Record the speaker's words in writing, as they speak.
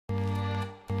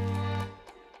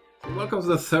Welcome to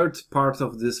the third part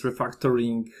of this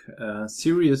refactoring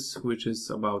series, which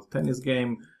is about tennis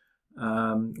game.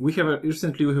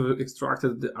 Recently we have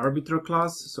extracted the arbiter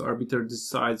class, so arbiter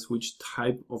decides which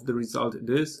type of the result it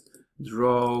is: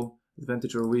 draw,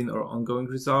 advantage or win, or ongoing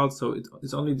result. So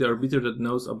it's only the arbiter that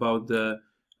knows about the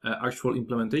actual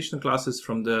implementation classes.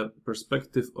 From the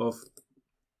perspective of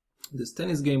this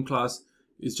tennis game class,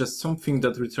 it's just something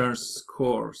that returns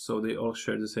score, so they all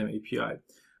share the same API.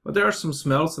 But there are some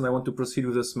smells, and I want to proceed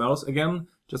with the smells. Again,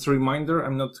 just a reminder,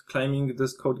 I'm not claiming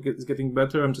this code is getting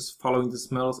better, I'm just following the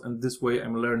smells, and this way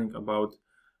I'm learning about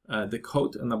the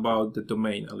code and about the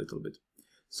domain a little bit.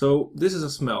 So this is a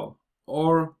smell,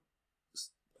 or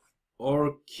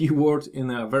keyword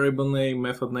in a variable name,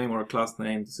 method name, or a class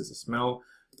name. This is a smell,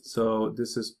 so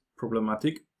this is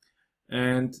problematic.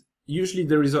 And usually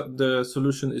the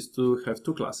solution is to have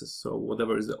two classes, so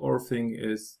whatever is the or thing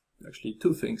is actually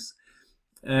two things.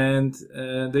 And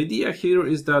the idea here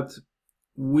is that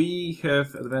we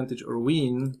have advantage or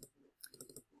win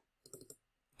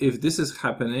if this is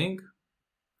happening,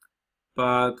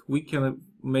 but we can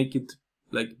make it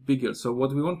like bigger. So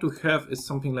what we want to have is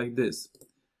something like this: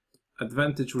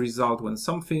 advantage result when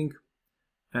something,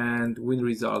 and win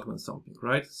result when something,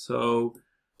 right? So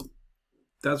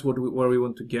that's where we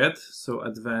want to get. So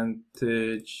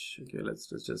advantage, okay, let's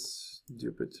just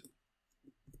dupe it.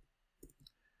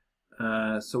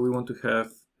 So we want to have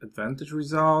advantage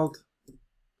result,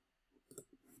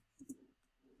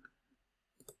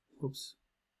 oops,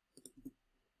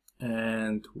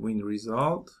 and win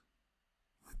result.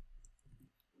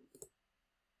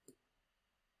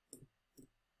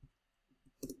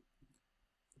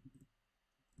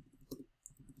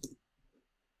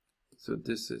 So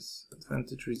this is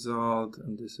advantage result,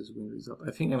 and this is win result.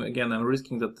 I think I'm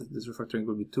risking that this refactoring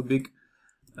will be too big.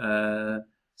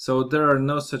 So there are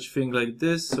no such thing like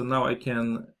this. So now I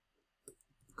can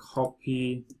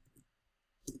copy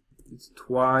it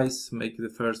twice, make the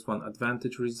first one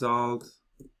advantage result,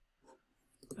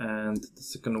 and the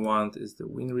second one is the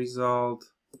win result.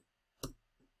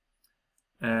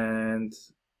 And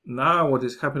now what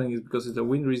is happening is, because it's a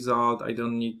win result, I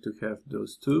don't need to have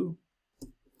those two.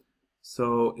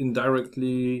 So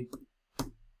indirectly,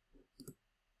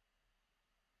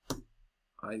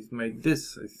 I've made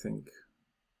this, I think.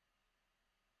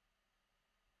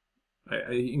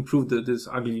 I improved this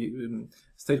ugly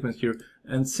statement here,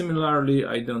 and similarly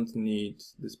I don't need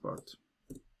this part,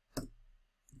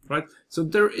 right? So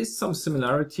there is some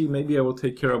similarity. Maybe I will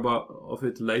take care of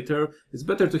it later. It's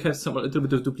better to have a little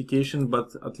bit of duplication,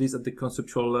 but at least at the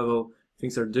conceptual level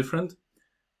things are different.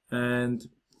 And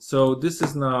so this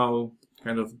is now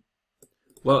kind of,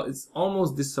 well, it's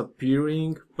almost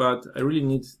disappearing, but I really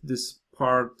need this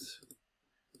part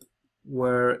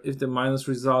where if the minus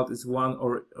result is 1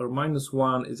 or minus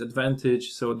 1 is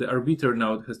advantage, so the arbiter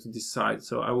now has to decide.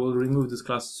 So I will remove this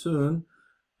class soon,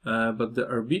 but the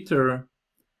arbiter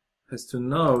has to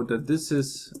know that this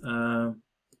is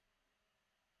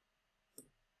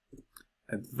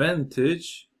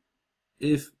advantage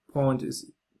if point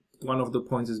is one of the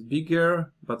points is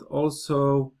bigger, but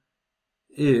also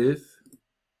if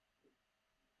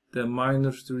the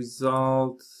minus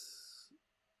result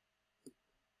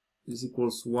is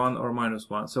equals 1 or minus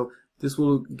 1. So this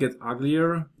will get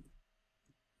uglier,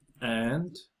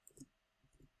 and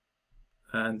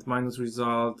minus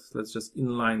result, let's just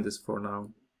inline this for now,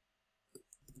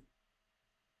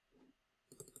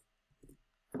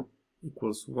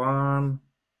 equals 1,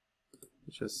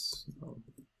 which is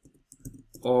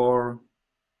or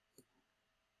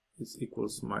is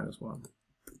equals minus 1.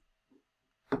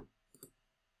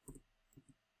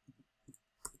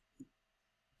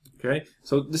 Okay,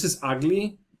 so this is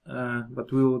ugly,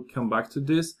 but we will come back to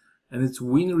this. And it's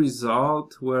win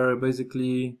result, where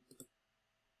basically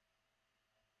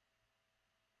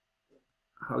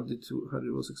how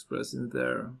it was expressed in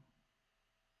there.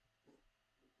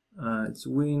 It's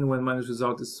win when minus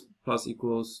result is plus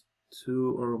equals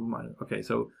 2 or minus. Okay,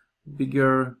 so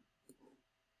bigger.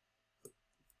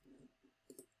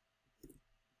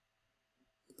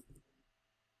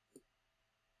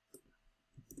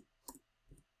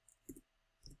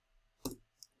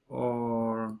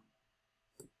 Or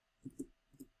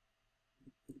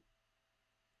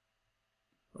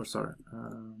sorry,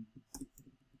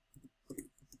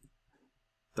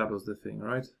 that was the thing,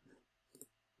 right?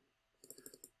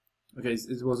 Okay,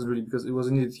 it wasn't really, because it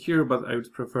wasn't needed here, but I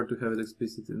would prefer to have it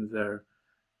explicit in there.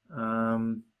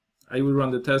 I will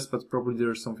run the test, but probably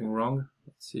there's something wrong.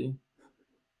 Let's see.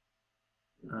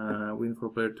 Win for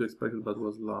player 2 expected, but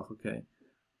was love. Okay,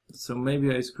 so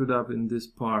maybe I screwed up in this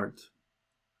part.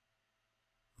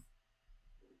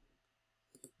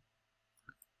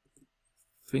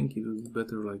 think it would be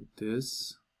better like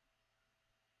this.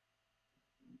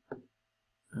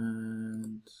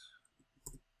 And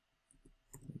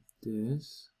like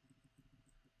this.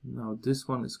 Now this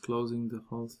one is closing the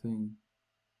whole thing.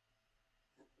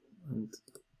 And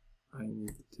I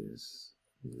need this.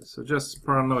 So just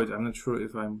paranoid. I'm not sure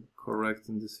if I'm correct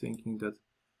in this thinking that.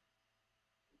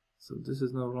 So this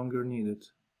is no longer needed.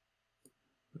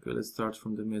 Okay, let's start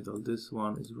from the middle. This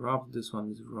one is wrapped. This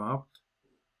one is wrapped.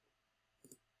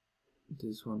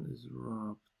 This one is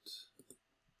wrapped.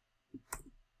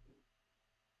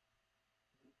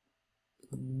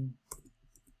 Okay.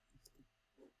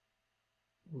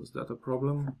 Was that a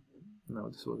problem? No,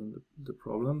 this wasn't the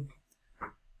problem.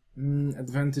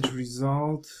 Advantage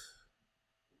result.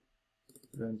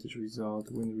 Advantage result,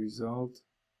 win result.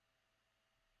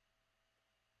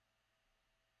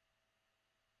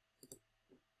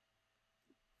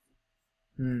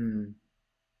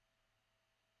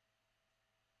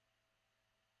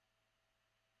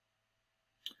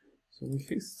 So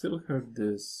we still have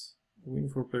this. Win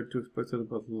for player 2 expected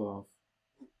but love.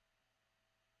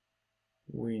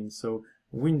 Win. So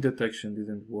win detection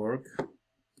didn't work.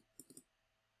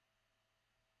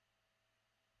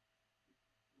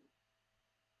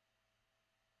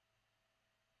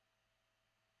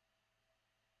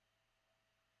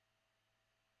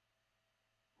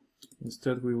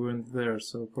 Instead we went there,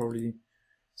 so probably,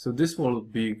 so this was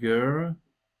bigger,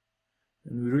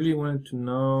 and we really wanted to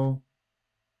know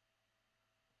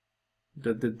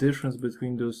that the difference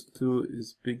between those two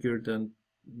is bigger than,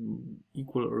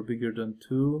 equal or bigger than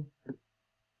 2.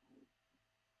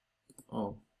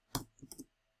 Oh.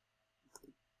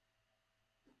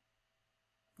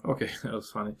 Okay, that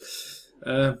was funny.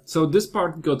 So this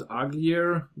part got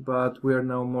uglier, but we are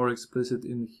now more explicit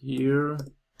in here.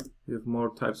 We have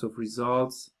more types of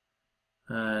results,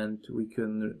 and we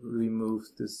can remove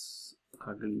this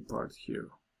ugly part here.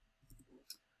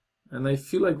 And I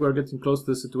feel like we're getting close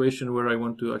to the situation where I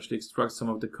want to actually extract some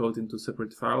of the code into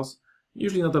separate files.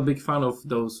 Usually not a big fan of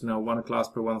those, one class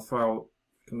per one file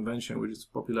convention, which is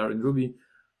popular in Ruby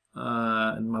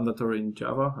and mandatory in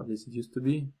Java, at least it used to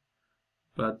be.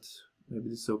 But maybe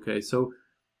this is okay. So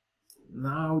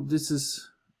now this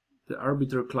is the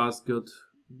arbiter class got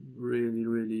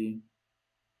really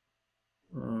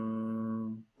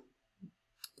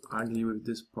ugly with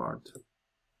this part.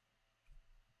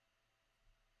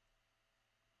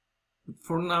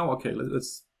 For now, okay,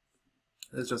 let's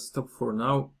just stop for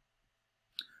now.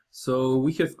 So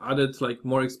we have added like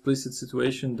more explicit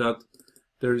situation that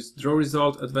there is draw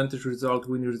result, advantage result,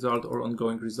 win result, or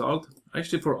ongoing result.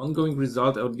 Actually, for ongoing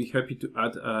result, I would be happy to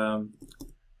add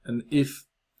an if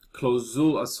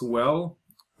clausule as well,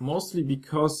 mostly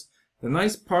because the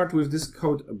nice part with this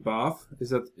code above is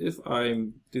that if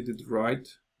I did it right,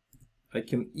 I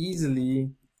can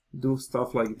easily do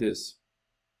stuff like this.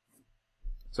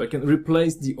 So I can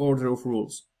replace the order of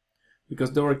rules,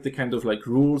 because they are the kind of like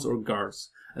rules or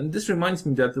guards. And this reminds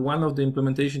me that one of the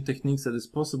implementation techniques that is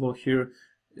possible here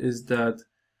is that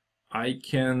I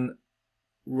can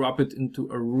wrap it into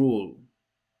a rule.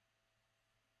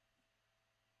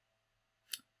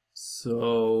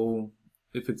 So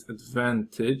if it's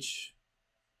advantage,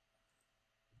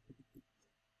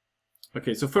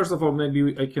 okay, so first of all,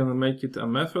 maybe I can make it a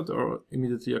method or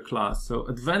immediately a class. So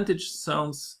advantage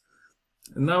sounds,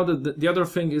 now the other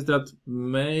thing is that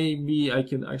maybe I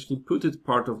can actually put it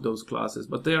part of those classes,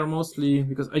 but they are mostly,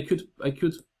 because I could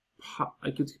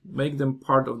make them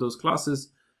part of those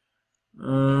classes.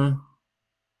 Would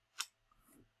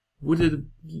it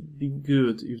be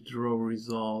good if draw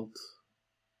result?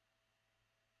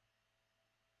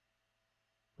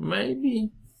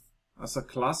 Maybe as a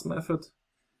class method,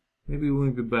 maybe it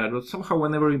wouldn't be bad, but somehow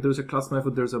whenever there's a class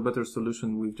method, there's a better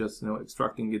solution with just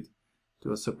extracting it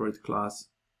to a separate class.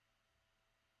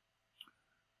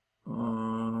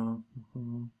 Draw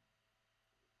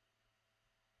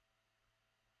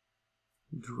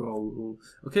rule.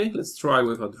 Okay, let's try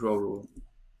with a draw rule.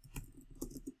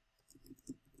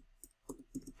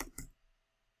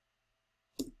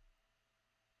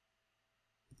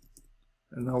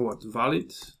 And now what?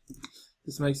 Valid.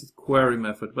 This makes it query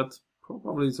method, but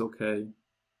probably it's okay.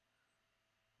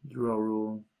 Draw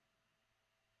rule.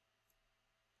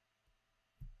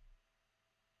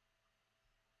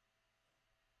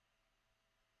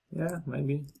 Yeah,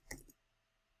 maybe.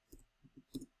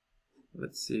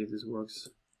 Let's see if this works.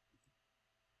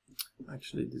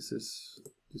 Actually, this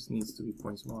needs to be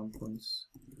points 1, points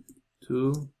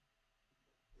 2.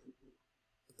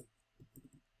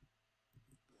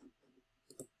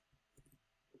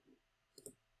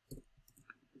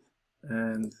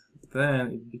 And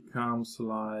then it becomes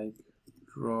like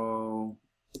draw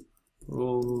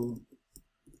rule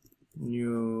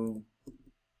new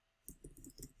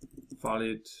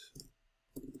valid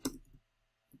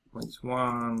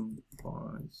 .1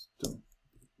 .2.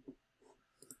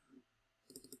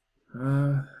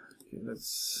 Okay,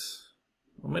 let's.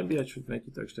 Well, maybe I should make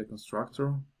it actually a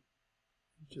constructor.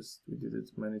 We did it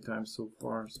many times so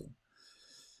far, so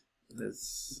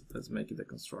let's make it a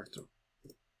constructor.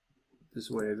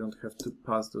 This way I don't have to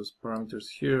pass those parameters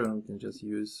here, and we can just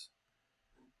use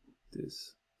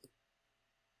this.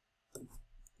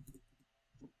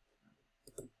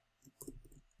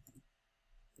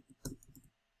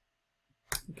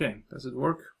 Okay, does it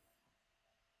work?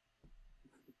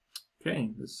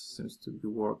 Okay, this seems to be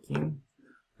working.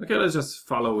 Okay, let's just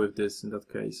follow with this in that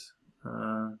case.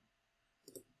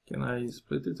 Can I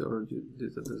split it, or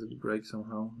does it break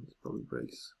somehow? It probably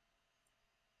breaks.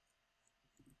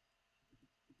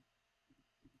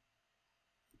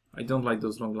 I don't like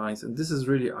those long lines, and this is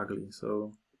really ugly,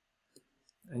 so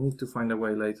I need to find a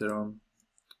way later on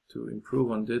to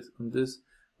improve on this.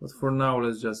 But for now,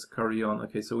 let's just carry on.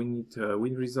 Okay, so we need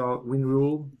win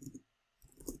rule.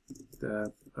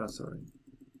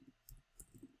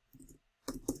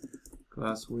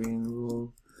 Class win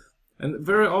rule. And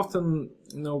very often,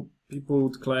 you know, people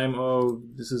would claim, oh,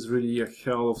 this is really a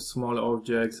hell of small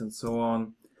objects and so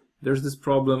on. There's this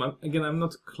problem. Again, I'm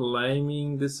not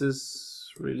claiming this is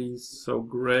really so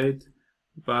great,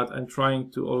 but I'm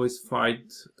trying to always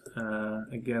fight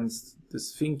against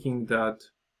this thinking that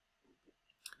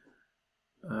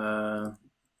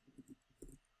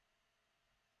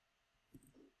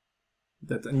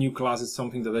that a new class is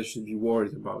something that I should be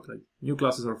worried about. Like, new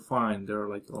classes are fine; they're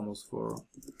like almost for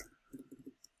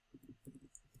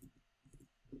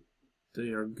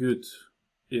they are good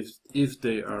if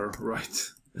they are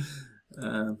right.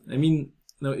 I mean,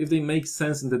 no, if they make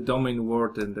sense in the domain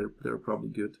world, then they're probably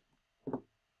good.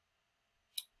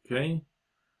 Okay,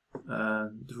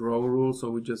 draw rule. So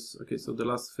we just so the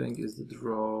last thing is the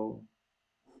draw.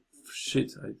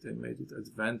 Shit, I made it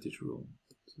advantage rule.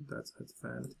 So that's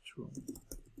advantage rule.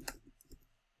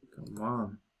 Come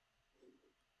on.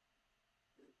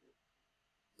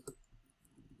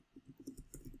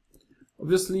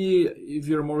 Obviously, if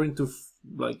you're more into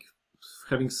like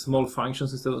having small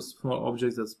functions instead of small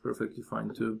objects, that's perfectly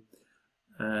fine too.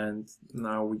 And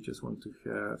now we just want to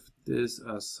have this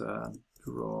as a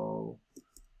draw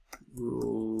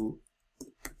rule.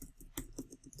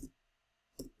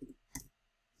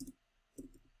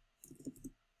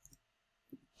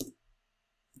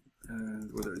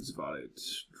 And whether it's valid,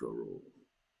 draw rule.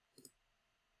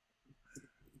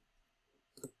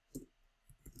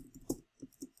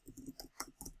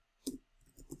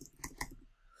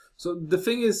 So the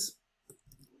thing is,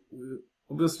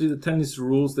 obviously the tennis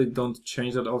rules, they don't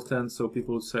change that often. So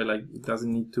people would say like it doesn't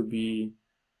need to be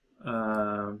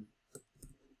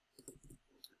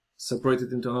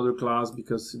separated into another class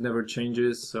because it never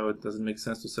changes. So it doesn't make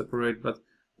sense to separate. But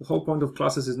the whole point of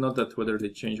classes is not that whether they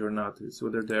change or not. It's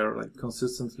whether they're like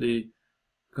consistently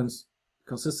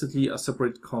a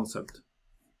separate concept.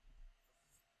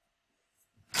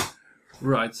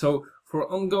 Right. So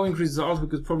for ongoing results, we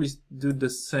could probably do the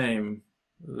same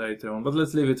later on, but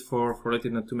let's leave it for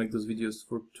later, not to make those videos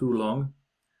for too long.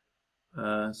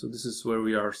 So this is where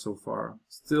we are so far.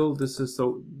 Still, this is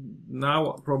so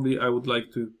now probably I would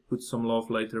like to put some love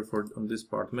later on this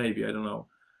part. Maybe, I don't know.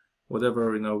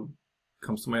 Whatever, you know,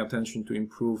 comes to my attention to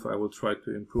improve, I will try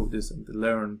to improve this and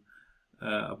learn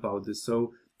about this.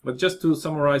 So, but just to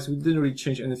summarize, we didn't really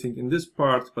change anything in this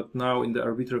part, but now in the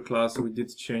arbiter class we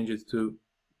did change it to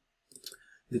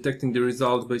detecting the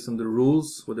result based on the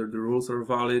rules, whether the rules are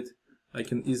valid. I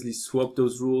can easily swap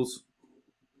those rules.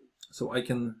 So I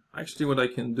can, actually what I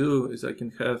can do is I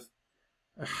can have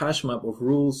a hash map of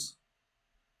rules,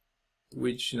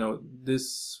 which, you know,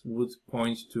 this would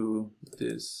point to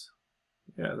this.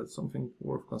 Yeah, that's something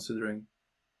worth considering.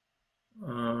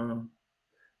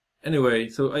 Anyway,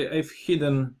 so I've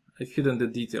hidden the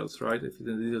details, right? I've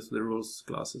hidden the details of the rules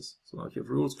classes. So now we have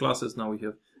rules classes, now we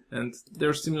have, and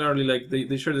they're similarly like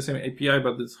they share the same API,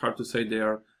 but it's hard to say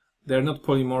they're not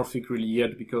polymorphic really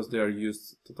yet because they are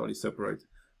used totally separate.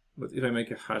 But if I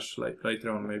make a hash like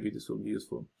later on, maybe this will be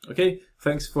useful. Okay,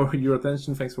 thanks for your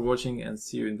attention, thanks for watching, and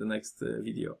see you in the next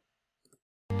video.